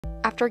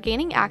After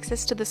gaining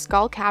access to the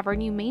Skull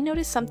Cavern, you may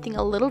notice something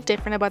a little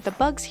different about the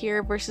bugs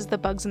here versus the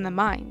bugs in the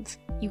mines.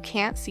 You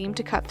can't seem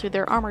to cut through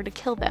their armor to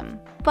kill them.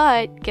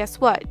 But guess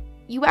what?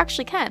 You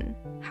actually can.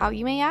 How,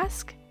 you may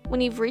ask? When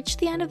you've reached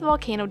the end of the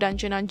volcano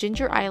dungeon on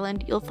Ginger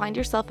Island, you'll find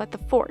yourself at the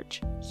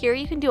Forge. Here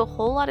you can do a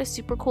whole lot of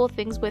super cool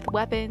things with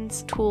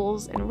weapons,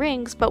 tools, and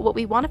rings, but what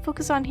we want to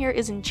focus on here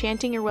is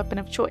enchanting your weapon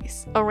of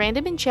choice. A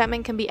random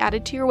enchantment can be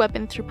added to your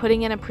weapon through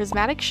putting in a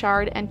prismatic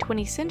shard and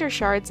 20 cinder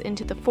shards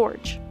into the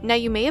Forge. Now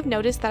you may have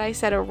noticed that I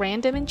said a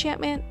random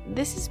enchantment.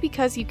 This is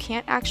because you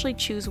can't actually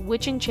choose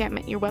which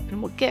enchantment your weapon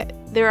will get.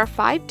 There are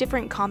 5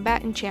 different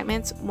combat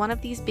enchantments, one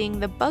of these being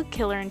the Bug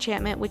Killer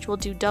enchantment, which will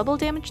do double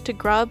damage to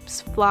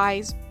grubs,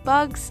 flies,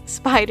 bugs,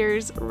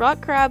 spiders,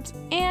 rock crabs,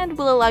 and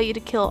will allow you to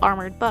kill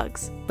armored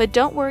bugs. But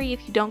don't worry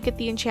if you don't get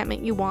the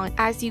enchantment you want,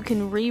 as you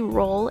can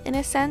re-roll in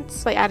a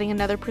sense by adding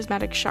another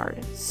prismatic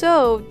shard.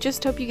 So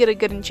just hope you get a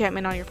good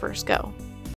enchantment on your first go.